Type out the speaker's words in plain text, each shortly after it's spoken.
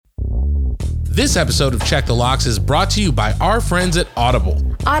This episode of Check the Locks is brought to you by our friends at Audible.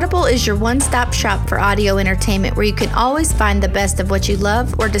 Audible is your one-stop shop for audio entertainment where you can always find the best of what you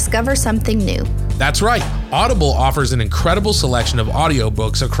love or discover something new. That's right. Audible offers an incredible selection of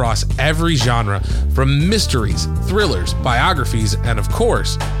audiobooks across every genre, from mysteries, thrillers, biographies, and of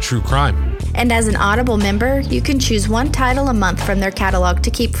course, true crime. And as an Audible member, you can choose one title a month from their catalog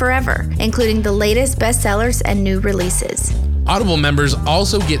to keep forever, including the latest bestsellers and new releases. Audible members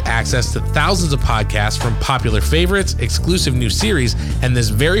also get access to thousands of podcasts from popular favorites, exclusive new series, and this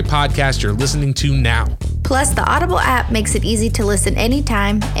very podcast you're listening to now. Plus, the Audible app makes it easy to listen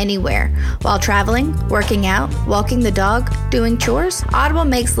anytime, anywhere. While traveling, working out, walking the dog, doing chores, Audible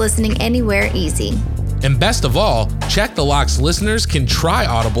makes listening anywhere easy. And best of all, Check the Locks listeners can try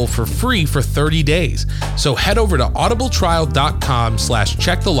Audible for free for 30 days. So head over to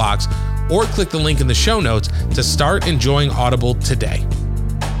audibletrial.com/checkthelocks or click the link in the show notes to start enjoying Audible today.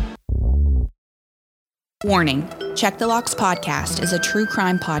 Warning, Check the Locks podcast is a true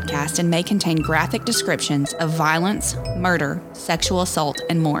crime podcast and may contain graphic descriptions of violence, murder, sexual assault,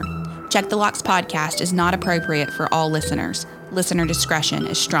 and more. Check the Locks podcast is not appropriate for all listeners. Listener discretion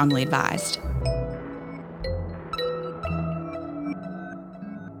is strongly advised.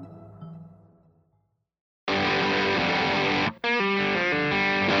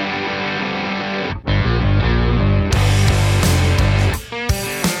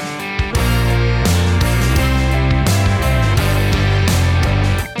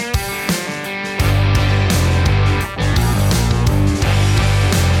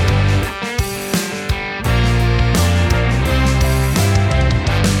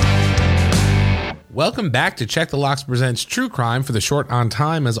 Welcome back to Check the Locks presents True Crime for the short on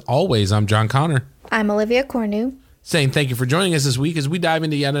time. As always, I'm John Connor. I'm Olivia Cornu. Saying thank you for joining us this week as we dive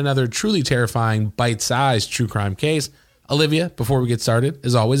into yet another truly terrifying, bite-sized true crime case. Olivia, before we get started,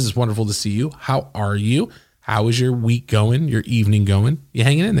 as always, it's wonderful to see you. How are you? How is your week going? Your evening going? You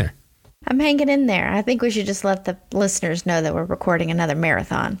hanging in there? I'm hanging in there. I think we should just let the listeners know that we're recording another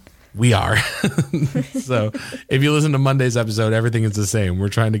marathon. We are. So if you listen to Monday's episode, everything is the same. We're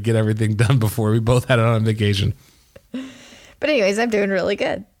trying to get everything done before we both head on vacation. But anyways, I'm doing really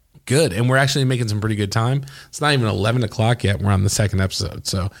good. Good. And we're actually making some pretty good time. It's not even 11 o'clock yet. We're on the second episode.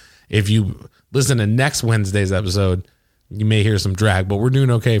 So if you listen to next Wednesday's episode, you may hear some drag, but we're doing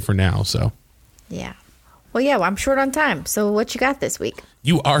okay for now. So yeah. Well, yeah, I'm short on time. So what you got this week?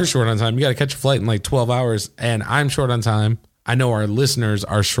 You are short on time. You got to catch a flight in like 12 hours and I'm short on time. I know our listeners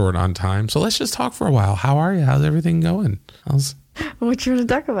are short on time, so let's just talk for a while. How are you? How's everything going? What you want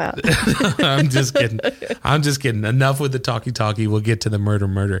to talk about? I'm just kidding. Enough with the talkie. We'll get to the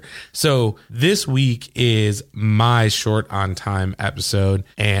murder. So this week is my short on time episode,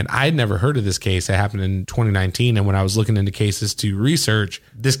 and I had never heard of this case. It happened in 2019, and when I was looking into cases to research,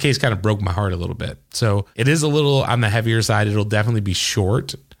 this case kind of broke my heart a little bit. So it is a little on the heavier side. It'll definitely be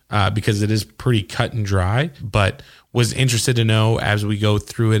short because it is pretty cut and dry, but was interested to know as we go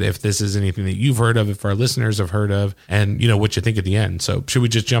through it if this is anything that you've heard of, if our listeners have heard of, and you know what you think at the end. So should we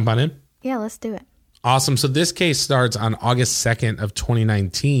just jump on in? Yeah, let's do it. Awesome. So this case starts on August 2nd of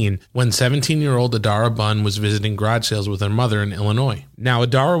 2019 when 17-year-old Adara Bunn was visiting garage sales with her mother in Illinois. Now,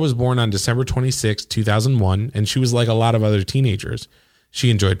 Adara was born on December 26, 2001, and she was like a lot of other teenagers. She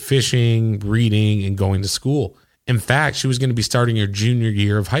enjoyed fishing, reading, and going to school. In fact, she was going to be starting her junior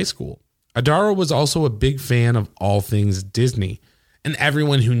year of high school. Adara was also a big fan of all things Disney, and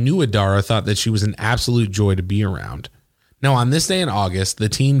everyone who knew Adara thought that she was an absolute joy to be around. Now, on this day in August, the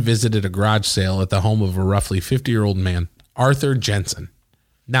teen visited a garage sale at the home of a roughly 50-year-old man, Arthur Jensen.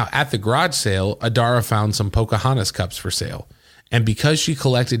 Now, at the garage sale, Adara found some Pocahontas cups for sale, and because she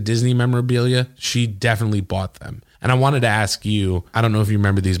collected Disney memorabilia, she definitely bought them. And I wanted to ask you, I don't know if you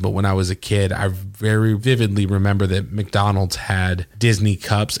remember these, but when I was a kid, I very vividly remember that McDonald's had Disney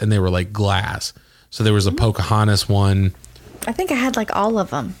cups and they were like glass. So there was a Pocahontas one. I think I had like all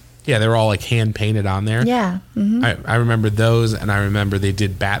of them. Yeah, they were all like hand painted on there. Yeah. Mm-hmm. I remember those, and I remember they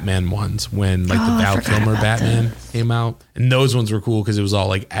did Batman ones when like the Val Kilmer Batman came out. And those ones were cool because it was all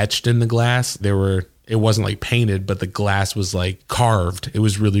like etched in the glass. It wasn't like painted, but the glass was like carved. It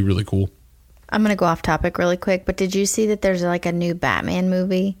was really, really cool. I'm going to go off topic really quick, but did you see that there's like a new Batman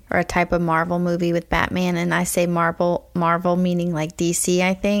movie or a type of Marvel movie with Batman? And I say Marvel meaning like DC,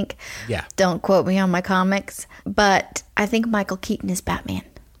 I think. Yeah. Don't quote me on my comics. But I think Michael Keaton is Batman.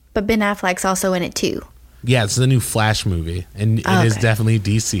 But Ben Affleck's also in it too. Yeah, it's the new Flash movie, and it is definitely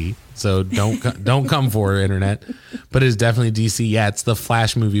DC. So don't come for it, internet. But it is definitely DC. Yeah, it's the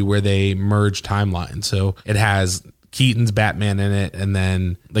Flash movie where they merge timelines. So it has Keaton's Batman in it, and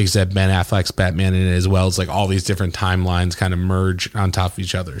then, like you said, Ben Affleck's Batman in it as well. It's like all these different timelines kind of merge on top of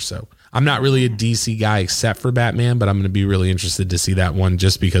each other. So I'm not really a DC guy except for Batman, but I'm going to be really interested to see that one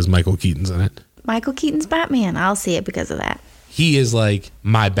just because Michael Keaton's in it. Michael Keaton's Batman. I'll see it because of that. He is like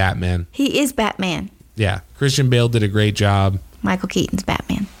my Batman. He is Batman. Yeah. Christian Bale did a great job. Michael Keaton's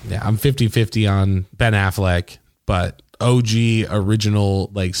Batman. Yeah, I'm 50-50 on Ben Affleck, but OG,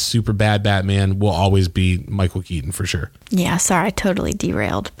 original, like super bad Batman will always be Michael Keaton for sure. Yeah, sorry, I totally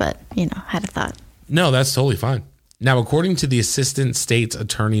derailed, but, had a thought. No, that's totally fine. Now, according to the Assistant State's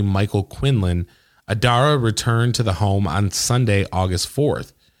Attorney Michael Quinlan, Adara returned to the home on Sunday, August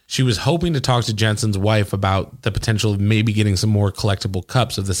 4th. She was hoping to talk to Jensen's wife about the potential of maybe getting some more collectible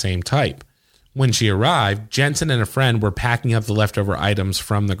cups of the same type. When she arrived, Jensen and a friend were packing up the leftover items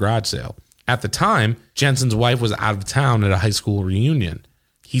from the garage sale. At the time, Jensen's wife was out of town at a high school reunion.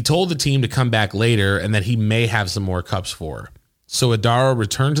 He told the team to come back later and that he may have some more cups for her. So Adara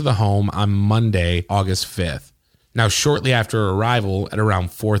returned to the home on Monday, August 5th. Now, shortly after her arrival at around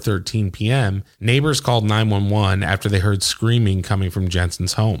 4:13 p.m., neighbors called 911 after they heard screaming coming from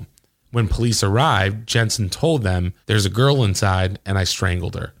Jensen's home. When police arrived, Jensen told them, "There's a girl inside and I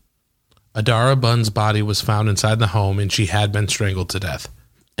strangled her." Adara Bunn's body was found inside the home and she had been strangled to death.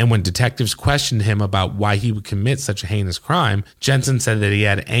 And when detectives questioned him about why he would commit such a heinous crime, Jensen said that he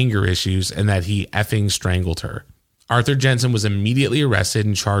had anger issues and that he effing strangled her. Arthur Jensen was immediately arrested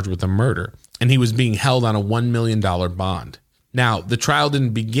and charged with a murder, and he was being held on a $1 million bond. Now, the trial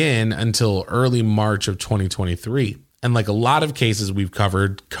didn't begin until early March of 2023. And like a lot of cases we've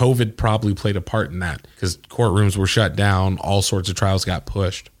covered, COVID probably played a part in that because courtrooms were shut down, all sorts of trials got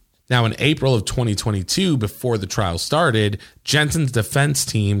pushed. Now, in April of 2022, before the trial started, Jensen's defense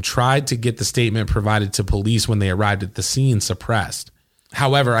team tried to get the statement provided to police when they arrived at the scene suppressed.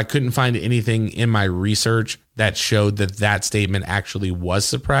 However, I couldn't find anything in my research that showed that that statement actually was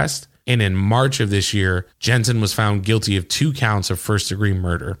suppressed. And in March of this year, Jensen was found guilty of 2 counts of first-degree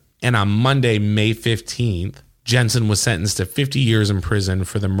murder. And on Monday, May 15th, Jensen was sentenced to 50 years in prison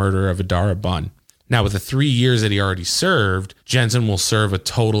for the murder of Adara Bunn. Now, with the 3 years that he already served, Jensen will serve a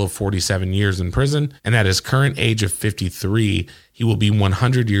total of 47 years in prison. And at his current age of 53, he will be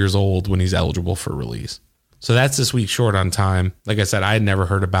 100 years old when he's eligible for release. So that's this week short on time. Like I said, I had never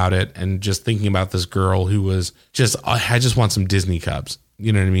heard about it. And just thinking about this girl who was just, I just want some Disney cups.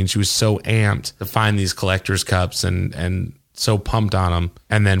 You know what I mean? She was so amped to find these collector's cups and so pumped on them.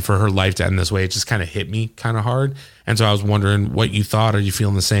 And then for her life to end this way, it just kind of hit me kind of hard. And so I was wondering what you thought. Are you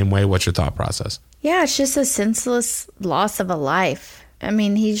feeling the same way? What's your thought process? Yeah, it's just a senseless loss of a life. I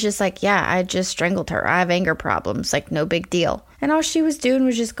mean, he's just like, yeah, I just strangled her. I have anger problems. Like, no big deal. And all she was doing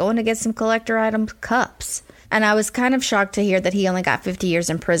was just going to get some collector item cups. And I was kind of shocked to hear that he only got 50 years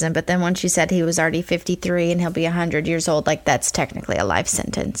in prison. But then when she said he was already 53 and he'll be 100 years old, like, that's technically a life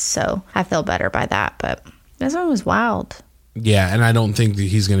sentence. So I feel better by that. But this one was wild. Yeah, and I don't think that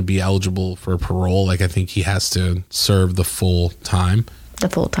he's going to be eligible for parole. Like, I think he has to serve the full time. The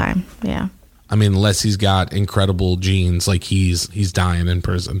full time, yeah. I mean, unless he's got incredible genes, like he's dying in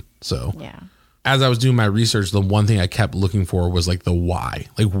prison. So yeah. As I was doing my research, the one thing I kept looking for was like the why.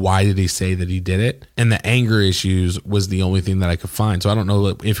 Like, why did he say that he did it? And the anger issues was the only thing that I could find. So I don't know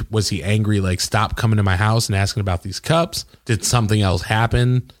if was he angry, like, stop coming to my house and asking about these cups? Did something else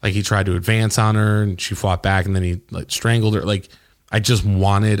happen? Like, he tried to advance on her and she fought back and then he like strangled her. Like, I just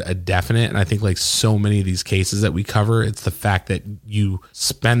wanted a definite. And I think like so many of these cases that we cover, it's the fact that you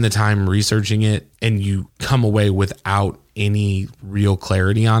spend the time researching it and you come away without any real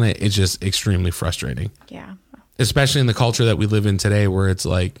clarity on it. It's just extremely frustrating. Yeah. Especially in the culture that we live in today where it's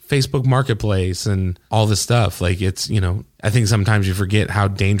like Facebook Marketplace and all this stuff. Like, it's, you know, I think sometimes you forget how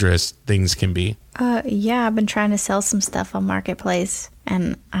dangerous things can be. Yeah, I've been trying to sell some stuff on Marketplace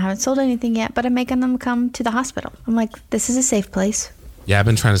and I haven't sold anything yet, but I'm making them come to the hospital. I'm like, this is a safe place. Yeah, I've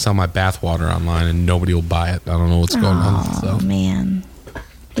been trying to sell my bath water online and nobody will buy it. I don't know what's going on. Oh, man.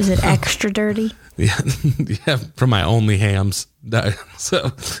 Is it extra dirty? Yeah, yeah, from my only hams.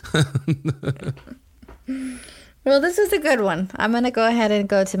 So, well, this is a good one. I'm going to go ahead and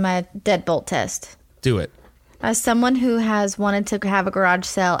go to my deadbolt test. Do it. As someone who has wanted to have a garage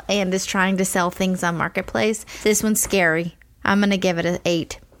sale and is trying to sell things on Marketplace, this one's scary. I'm going to give it an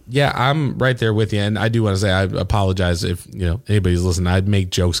 8. Yeah, I'm right there with you. And I do want to say I apologize if, you know, anybody's listening. I'd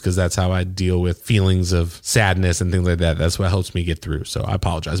make jokes because that's how I deal with feelings of sadness and things like that. That's what helps me get through. So I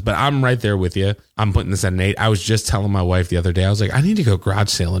apologize. But I'm right there with you. I'm putting this at an 8. I was just telling my wife the other day, I was like, I need to go garage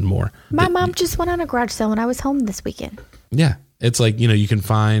selling more. My mom just went on a garage sale when I was home this weekend. Yeah. It's like, you know, you can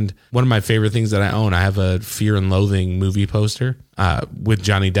find one of my favorite things that I own. I have a Fear and Loathing movie poster. with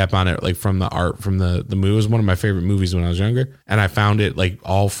Johnny Depp on it, like from the art from the movie. It was one of my favorite movies when I was younger, and I found it like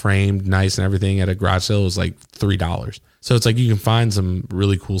all framed nice and everything at a garage sale. It was like $3. So it's like you can find some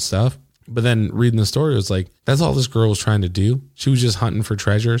really cool stuff. But then reading the story, it was like, that's all this girl was trying to do. She was just hunting for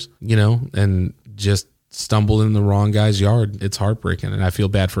treasures, you know, and just stumbled in the wrong guy's yard. It's heartbreaking. And I feel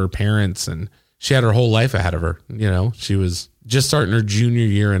bad for her parents. And she had her whole life ahead of her. You know, she was just starting her junior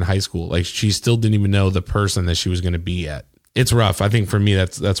year in high school. Like, she still didn't even know the person that she was going to be yet. It's rough. I think for me,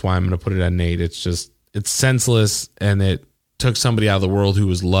 that's why I'm going to put it at an 8. It's just, it's senseless, and it took somebody out of the world who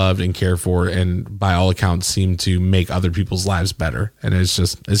was loved and cared for, and by all accounts seemed to make other people's lives better. And it's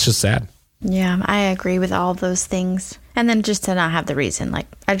just sad. Yeah, I agree with all those things. And then just to not have the reason, like,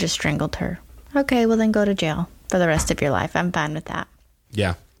 I just strangled her. Okay, well then go to jail for the rest of your life. I'm fine with that.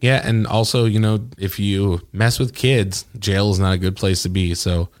 Yeah. Yeah. And also, you know, if you mess with kids, jail is not a good place to be.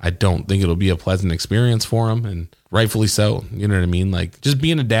 So I don't think it'll be a pleasant experience for them, and rightfully so. You know what I mean? Like, just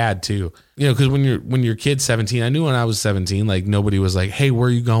being a dad too, you know, because when your kid's 17, I knew when I was 17, like, nobody was like, hey, where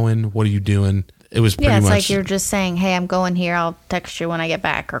are you going? What are you doing? It was pretty much like you're just saying, hey, I'm going here. I'll text you when I get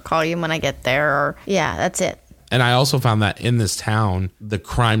back, or call you when I get there, or that's it. And I also found that in this town, the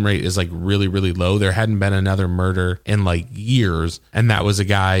crime rate is like really, really low. There hadn't been another murder in like years. And that was a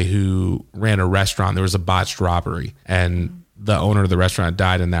guy who ran a restaurant. There was a botched robbery, and the owner of the restaurant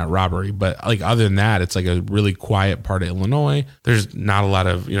died in that robbery. But like, other than that, it's like a really quiet part of Illinois. There's not a lot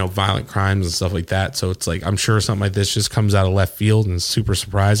of, you know, violent crimes and stuff like that. So it's like, I'm sure something like this just comes out of left field and is super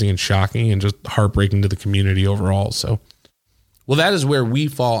surprising and shocking and just heartbreaking to the community overall. So, well, that is where we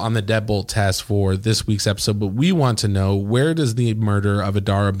fall on the deadbolt test for this week's episode. But we want to know, where does the murder of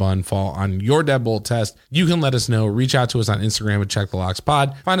Adara Bunn fall on your deadbolt test? You can let us know. Reach out to us on Instagram at Check the Locks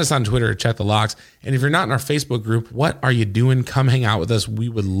Pod. Find us on Twitter at Check the Locks. And if you're not in our Facebook group, what are you doing? Come hang out with us. We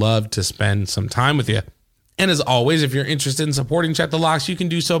would love to spend some time with you. And as always, if you're interested in supporting Check the Locks, you can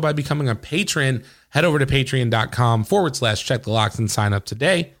do so by becoming a patron. Head over to patreon.com/Check the Locks and sign up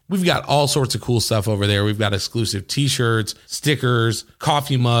today. We've got all sorts of cool stuff over there. We've got exclusive t-shirts, stickers,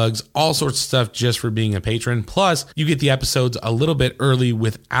 coffee mugs, all sorts of stuff just for being a patron. Plus, you get the episodes a little bit early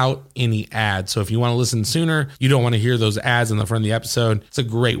without any ads. So if you want to listen sooner, you don't want to hear those ads in the front of the episode, it's a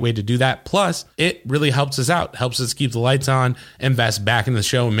great way to do that. Plus, it really helps us out, helps us keep the lights on, invest back in the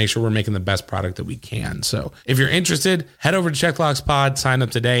show, and make sure we're making the best product that we can. So if you're interested, head over to Check the Locks Pod, sign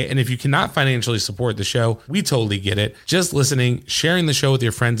up today. And if you cannot financially support the show, we totally get it. Just listening, sharing the show with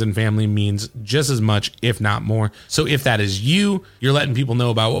your friends and family means just as much, if not more. So if that is you, you're letting people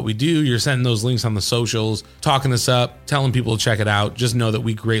know about what we do, you're sending those links on the socials, talking us up, telling people to check it out, just know that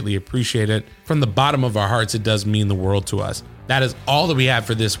we greatly appreciate it. From the bottom of our hearts, it does mean the world to us. That is all that we have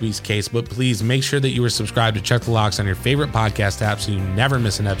for this week's case, but please make sure that you are subscribed to Check the Locks on your favorite podcast app so you never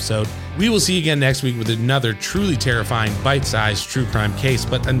miss an episode. We will see you again next week with another truly terrifying, bite-sized true crime case.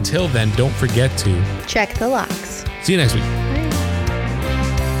 But until then, don't forget to Check the Locks. See you next week.